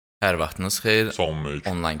Hər vaxtınız xeyir.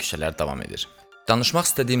 Salamünaleyküm. Onlayn köşələr davam edir. Danışmaq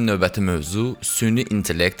istədiyim növbəti mövzu süni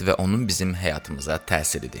intellekt və onun bizim həyatımıza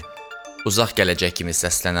təsiridir. Uzaq gələcək kimi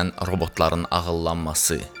səslənən robotların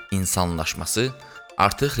ağıllanması, insanlaşması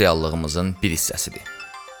artıq reallığımızın bir hissəsidir.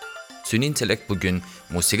 Süni intellekt bugün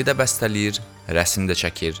musiqi də bəstələyir, rəsm də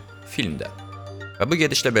çəkir, film də. Və bu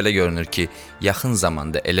gedişlə belə görünür ki, yaxın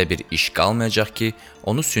zamanda elə bir iş qalmayacaq ki,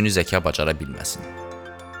 onu süni zəka bacara bilməsin.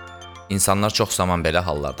 İnsanlar çox zaman belə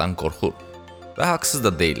hallardan qorxur və haqsız da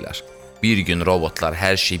deyirlər. Bir gün robotlar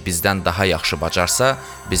hər şeyi bizdən daha yaxşı bacarsa,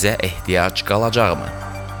 bizə ehtiyac qalacaqmı?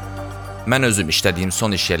 Mən özüm işlədiyim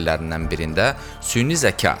son iş yerlərindən birində Süni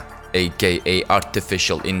Zəka, a.k.a.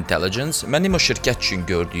 Artificial Intelligence, mənim o şirkət üçün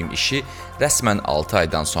gördüyüm işi rəsmən 6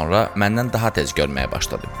 aydan sonra məndən daha tez görməyə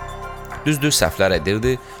başladı. Düzdür, səhvlər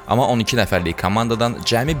edirdi, amma 12 nəfərlik komandadan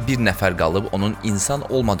cəmi bir nəfər qalıb onun insan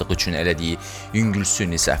olmadığı üçün elədiyi yüngül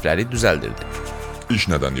süni səhvləri düzəldirdi. İş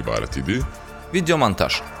nədən ibarət idi? Video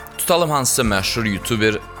montaj. Tutalım hansısa məşhur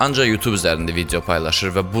YouTuber ancaq YouTube üzərində video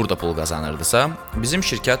paylaşır və burada pul qazanırdısa, bizim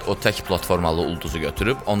şirkət o tək platformalı ulduzu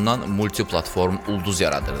götürüb ondan multiplatform ulduz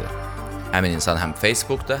yaradırdı. Həmin insan həm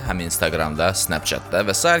Facebookda, həm Instagramda, Snapchatda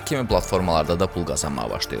və sair kimi platformalarda da pul qazanmağa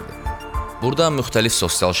başlayırdı. Burada müxtəlif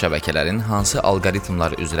sosial şəbəkələrin hansı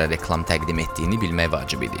alqoritmlar üzrə reklam təqdim etdiyini bilmək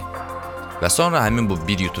vacib idi. Və sonra həmin bu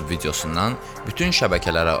bir YouTube videosundan bütün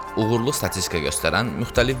şəbəkələrə uğurlu statistika göstərən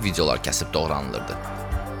müxtəlif videolar kəsib doğranılırdı.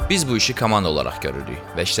 Biz bu işi komanda olaraq görürdük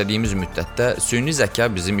və işlədiyimiz müddətdə süni zəka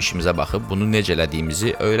bizim işimizə baxıb bunu necə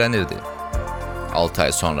elədiyimizi öyrənirdi. 6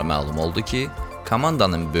 ay sonra məlum oldu ki,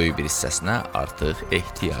 komandanın böyük bir hissəsinə artıq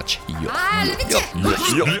ehtiyac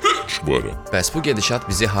yox. Bəs bu gedişat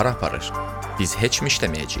bizi hara aparır? Biz heç mi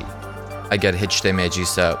işləməyəcəyik? Əgər heç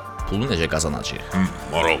işləməyəcəksə, pulu necə qazanacağıq?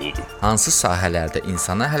 Maraqlıdır. Hansı sahələrdə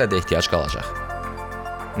insana hələ də ehtiyac qalacaq?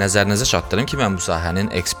 Nəzərinizə çatdırım ki, mən bu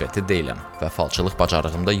sahənin eksperti deyiləm və falçılıq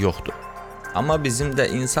bacarığım da yoxdur. Amma bizim də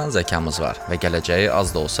insan zəkamız var və gələcəyi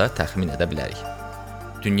az da olsa təxmin edə bilərik.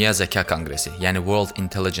 Dünya Zəka Konqresi, yəni World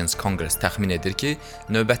Intelligence Congress təxmin edir ki,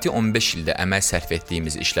 növbəti 15 ildə əmək sərf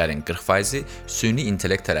etdiyimiz işlərin 40%-i süni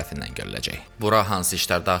intellekt tərəfindən görüləcək. Bura hansı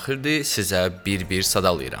işlər daxildir, sizə bir-bir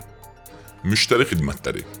sadalayıram. Müştəri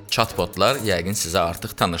xidmətləri, Chatbotlar yəqin sizə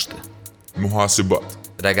artıq tanışdır. mühasibat,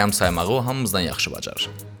 Rəqəm saymağı o hamımızdan yaxşı bacarır.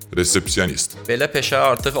 resepsiyonist, Belə peşə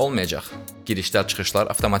artıq olmayacaq. Girişlər, çıxışlar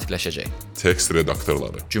avtomatikləşəcək. tekst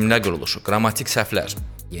redaktorları, Cümlə quruluşu, qrammatik səhvlər,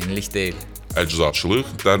 yenilik deyil. əczaçılıq,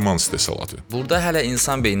 dərman istehsalatı, Burada hələ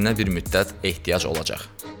insan beyninə bir müddət ehtiyac olacaq.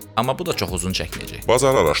 Amma bu da çox uzun çəkməyəcək.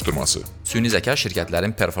 bazar araşdırması, Süni zəka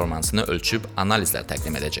şirkətlərin performansını ölçüb analizlər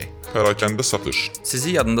təqdim edəcək. pərakəndə satış, Sizi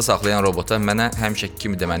yadında saxlayan robota mənə həmişəki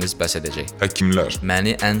kimi deməniz bəs edəcək. həkimlər,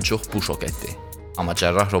 Məni ən çox bu şok etdi. Amma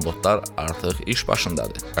cərrah robotlar artıq iş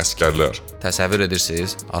başındadır. əskərlər, Təsəvvür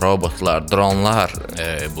edirsiniz? Robotlar, dronlar,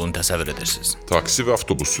 bunu təsəvvür edirsiniz. taksi və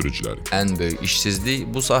avtobus sürücüləri Ən böyük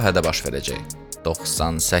işsizlik bu sahədə baş verəcək.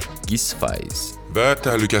 98%. və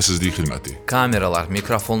təhlükəsizlik xidməti, Kameralar,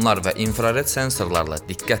 mikrofonlar və infrared sensorlarla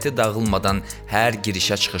diqqəti dağılmadan hər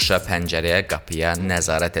girişə-çıxışa, pəncərəyə, qapıya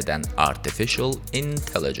nəzarət edən Artificial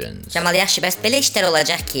Intelligence. Camal, yaxşı, bəs belə işlər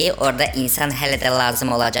olacaq ki, orada insan hələ də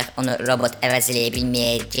lazım olacaq, onu robot əvəzləyə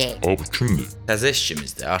bilməyəcək. O bu kimdir? Təzə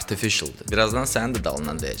işçimizdir, artificialdır. Birazdan sənin də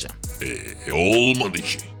dalından deyəcəm. Olmadı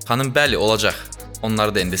ki. Xanım, bəli, olacaq.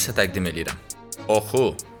 Onları da indi sizə təqdim eləyirəm.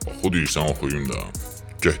 Oxu. Oxu deyirsən, oxuyum da.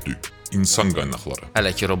 Getdik. İnsan qaynaqları, Hələ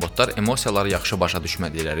ki, robotlar emosiyaları yaxşı başa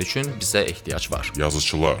düşmədikləri üçün bizə ehtiyac var.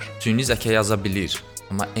 yazıçılar, Süni zəka yaza bilir,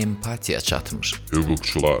 amma empatiya çatmır.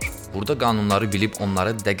 hüquqçular, Burada qanunları bilib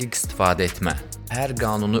onları dəqiq istifadə etmə, hər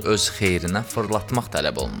qanunu öz xeyrinə fırlatmaq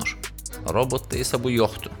tələb olunur. Robotda isə bu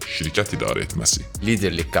yoxdur. şirkət idarə etməsi,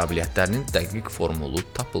 Liderlik qabiliyyətlərinin dəqiq formulu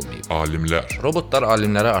tapılmayıb. alimlər, Robotlar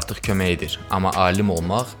alimlərə artıq kömək edir, amma alim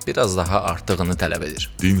olmaq biraz daha artığını tələb edir.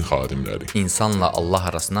 din xadimləri, İnsanla Allah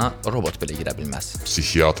arasına robot belə girə bilməz.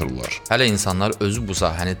 psixiatrlar, Hələ insanlar özü bu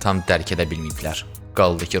sahəni tam dərk edə bilməyiblər.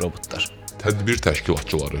 Qaldı ki, robotlar. tədbir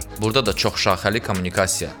təşkilatçıları, Burada da çox şaxəli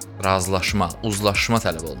kommunikasiya, razılaşma, uzlaşma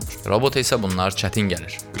tələb olunur. Robota isə bunlar çətin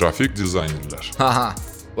gəlir. qrafik dizaynerlər, Haha,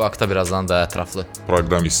 bu haqda birazdan da ətraflı.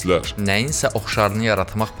 proqramistlər, Nəyinsə oxşarını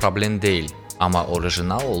yaratmaq problem deyil, amma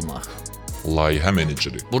orijinal olmaq. layihə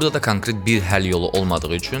meneceri, Burada da konkret bir həll yolu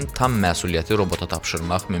olmadığı üçün tam məsuliyyəti robota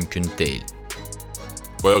tapşırmaq mümkün deyil.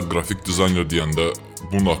 bayaq qrafik dizayner deyəndə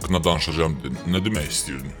bunun haqqında danışacağam. Nə demək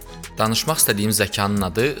istəyirdin? Danışmaq istədiyim zəkanın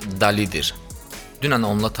adı DALL-E-dir. Dünən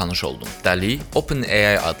onunla tanış oldum. DALL-E,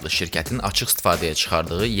 OpenAI adlı şirkətin açıq istifadəyə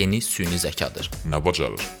çıxardığı yeni süni zəkadır. Nə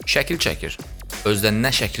bacarır? Şəkil çəkir. Özdən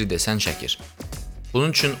nə şəkli desən çəkir.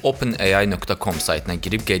 Bunun üçün openai.com saytına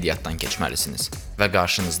girib qeydiyyatdan keçməlisiniz və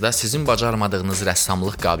qarşınızda sizin bacarmadığınız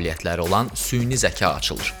rəssamlıq qabiliyyətləri olan Süni Zəka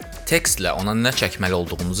açılır. Tekstlə ona nə çəkməli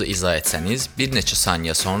olduğunuzu izah etsəniz, bir neçə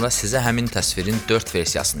saniyə sonra sizə həmin təsvirin 4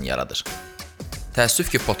 versiyasını yaradır. Təəssüf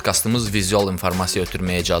ki, podkastımız vizual informasiya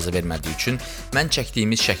ötürməyə icazə vermədiyi üçün mən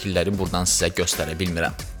çəkdiyimiz şəkilləri buradan sizə göstərə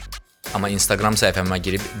bilmirəm. Amma Instagram səhifəmə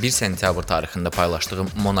girib 1 sentyabr tarixində paylaşdığım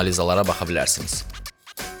Monalizalara baxa bilərsiniz.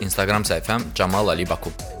 Instagram səhifəm Camal Ali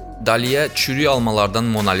Baku. DALL-E çürük almalardan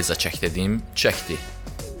Monaliza çək dedim, çəkdi.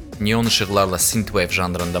 Neon işıqlarla synthwave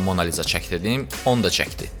janrında Monaliza çək dedim, onu da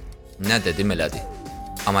çəkdi. Nə dedim elədi.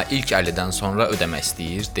 Amma ilk 50-dən sonra ödəmək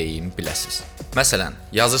istəyir, deyim, biləsiz. Məsələn,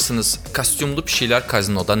 yazırsınız, kostyumlu pişiklər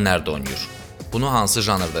kazinoda nərdə oynayır. Bunu hansı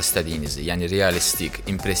janrda istədiyinizi, yəni realistik,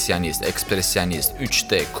 impressionist, ekspressionist,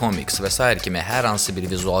 3D, komiks və s. kimi hər hansı bir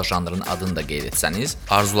vizual janrın adını da qeyd etsəniz,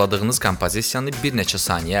 arzuladığınız kompozisiyanı bir neçə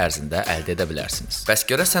saniyə ərzində əldə edə bilərsiniz. Bəs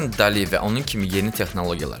görəsən DALL-E və onun kimi yeni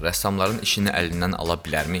texnologiyalar rəssamların işini əlindən ala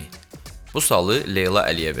bilərmi? Bu sualı Leyla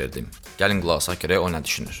Aliyə verdim. Gəlin qulaq asaq görək o nə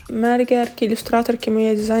düşünür. Mən əgər ki, illüstrator kimi,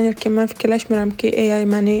 ya dizayner kimi mən fikirləşmirəm ki, AI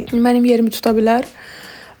mənim yerimi tuta bilər.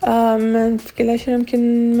 Mən fikirləşirəm ki,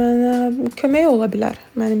 mənə kömək ola bilər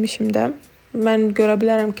mənim işimdə. Mən görə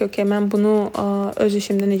bilərəm ki, mən bunu öz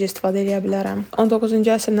işimdə necə istifadə edə bilərəm. 19-cu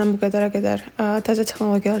əsrdən bu qədərə qədər təzə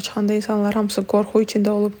texnologiyalar çıxanda insanlar hamısı qorxu içində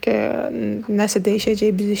olub ki, nəsə dəyişəcək,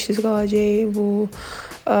 biz işsiz qalacağıq, bu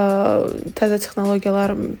təzə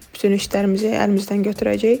texnologiyalar bütün işlərimizi əlimizdən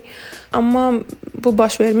götürəcək. Amma bu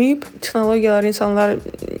baş verməyib. Texnologiyalar insanlar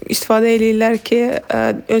istifadə edirlər ki,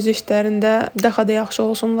 öz işlərində daha da yaxşı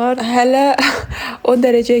olsunlar. Hələ o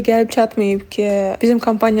dərəcəyə gəlib çatmayıb ki, bizim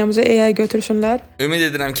kampaniyamızı AI götürsünlər. Ümid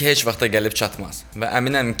edirəm ki, heç vaxta gəlib çatmaz və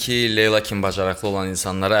əminəm ki, Leyla kimi bacarıqlı olan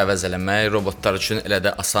insanları əvəz eləmək robotlar üçün elə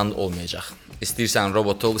də asan olmayacaq. İstəyirsən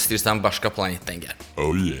robot ol, istəyirsən başqa planetdən gəl.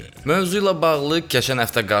 Oh yeah. Mövzu ilə bağlı keçən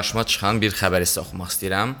həftə qarşıma çıxan bir xəbəri sizə oxumaq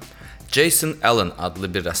istəyirəm. Jason Allen adlı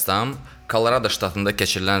bir rəssam Colorado ştatında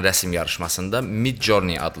keçirilən rəsm yarışmasında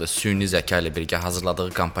Midjourney adlı Süni Zəka ilə birgə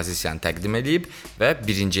hazırladığı kompozisiyanı təqdim edib və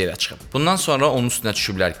birinci yerə çıxıb. Bundan sonra onun üstünə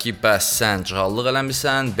düşüblər ki, bəs sən cığallıq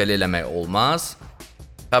eləmirsən, belə eləmək olmaz.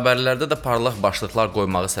 Xəbərlərdə də parlaq başlıqlar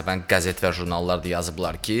qoymağı sevən qəzet və jurnallar da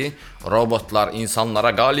yazıblar ki, robotlar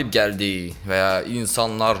insanlara qalib gəldi və ya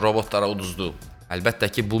insanlar robotlara uduzdu. Əlbəttə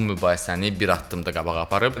ki, bu mübahisəni bir addımda qabağa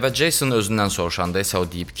aparıb və Jason özündən soruşanda isə o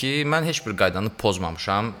deyib ki, mən heç bir qaydanı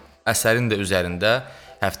pozmamışam, əsərin də üzərində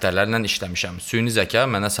həftələrlə işləmişəm. Süni Zəka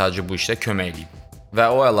mənə sadəcə bu işdə kömək edib. Və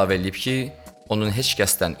o əlavə edib ki, onun heç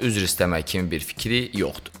kəsdən üzr istəmək kimi bir fikri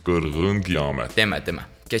yoxdur. Qırğın, qiyamət. Demə.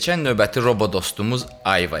 Keçən növbəti robot dostumuz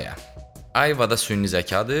AIVA-ya. AIVA-da Süni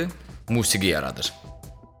Zəkadır, musiqi yaradır.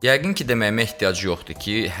 Yəqin ki, deməyimə ehtiyac yoxdur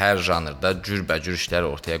ki, hər janrda cürbəcür işləri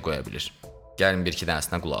ortaya qoya bilir. Gəlin bir-iki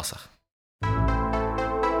dənəsinə qulaq asaq.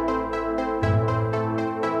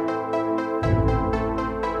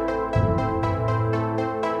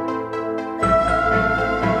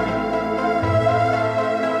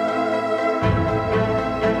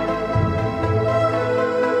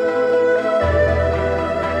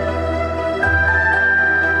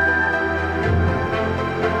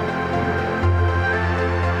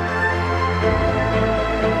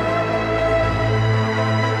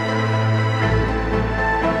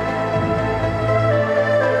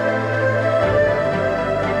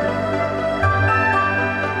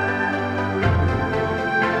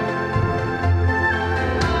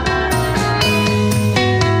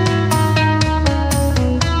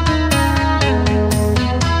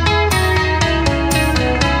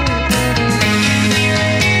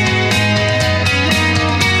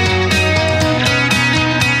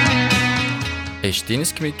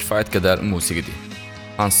 Eşitdiyiniz kimi kifayət qədər musiqidir.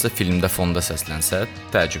 Hansısa filmdə fonda səslənsə,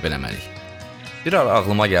 təəccüb eləməliyik. Bir ara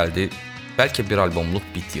ağlıma gəldi, bəlkə bir albomluq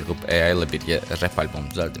bit yığıb AI ilə birgə rap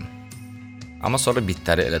albom düzəldim. Amma sonra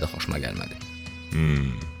bitləri elə də xoşuma gəlmədi.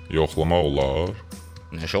 Yoxlamaq olar.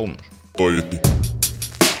 Nəşə olmur. Yedik.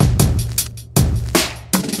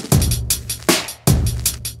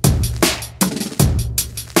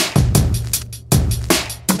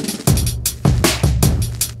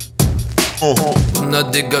 Buna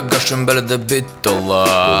digə qaşın belə də bit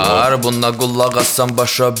olar. Buna qulaq assan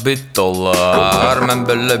başa bit olar. Mən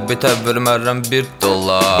belə bitə vermərəm $1.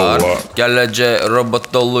 Gələcək robot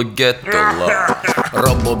dolu get dolar.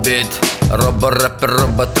 Robo bit, robo rap,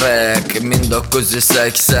 robo track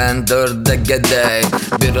 1984'e gedək.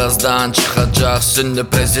 Birazdan çıxacaq Süni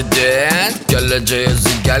prezident. Gələcək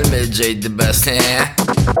özü gəlməyəcəkdi bəs.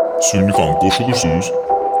 Süni kanka qoşulursunuz.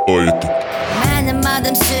 Yedik. Mənim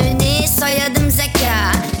adım Süni, soyadım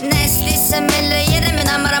Zəka. Nə istəsəm elə yerimin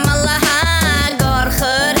amaram Allaha.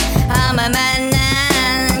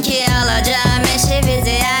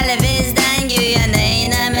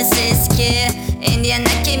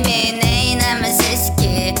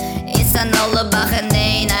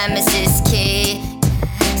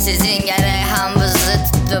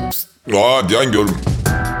 Deyən görüm.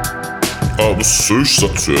 Bu söyüş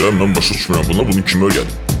zat söyləyəm, mən başa düşmürəm buna, bunu kim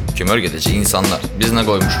öyrədi? Kim öyrədəcək? İnsanlar. Biz nə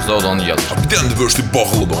qoymuşuqsa o da onu yazır. Bir dənə də vərsli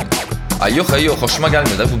bağlıdır. Yox, xoşuma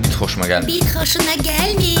gəlmir də, bu bit xoşuma gəlmir. Bit xoşuna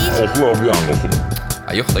gəlmir. Oxula, bir yana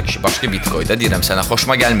oxula. Yox da kişi, başqa bit qoy da, deyirəm sənə,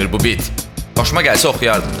 xoşuma gəlmir bu bit. Xoşuma gəlsə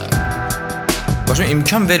oxuyardım da. Başım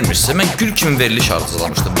imkan vermirsə, mən gül kimi veriliş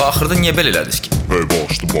arzulamışdım. Axırda niyə belə elədiniz ki?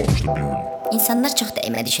 Bağışdı, bilmirəm. İnsanlar çox da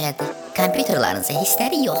əmə düşərdi. Kompüterlarınızın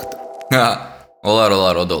hissləri yoxdur. Olar,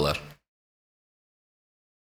 o da olar.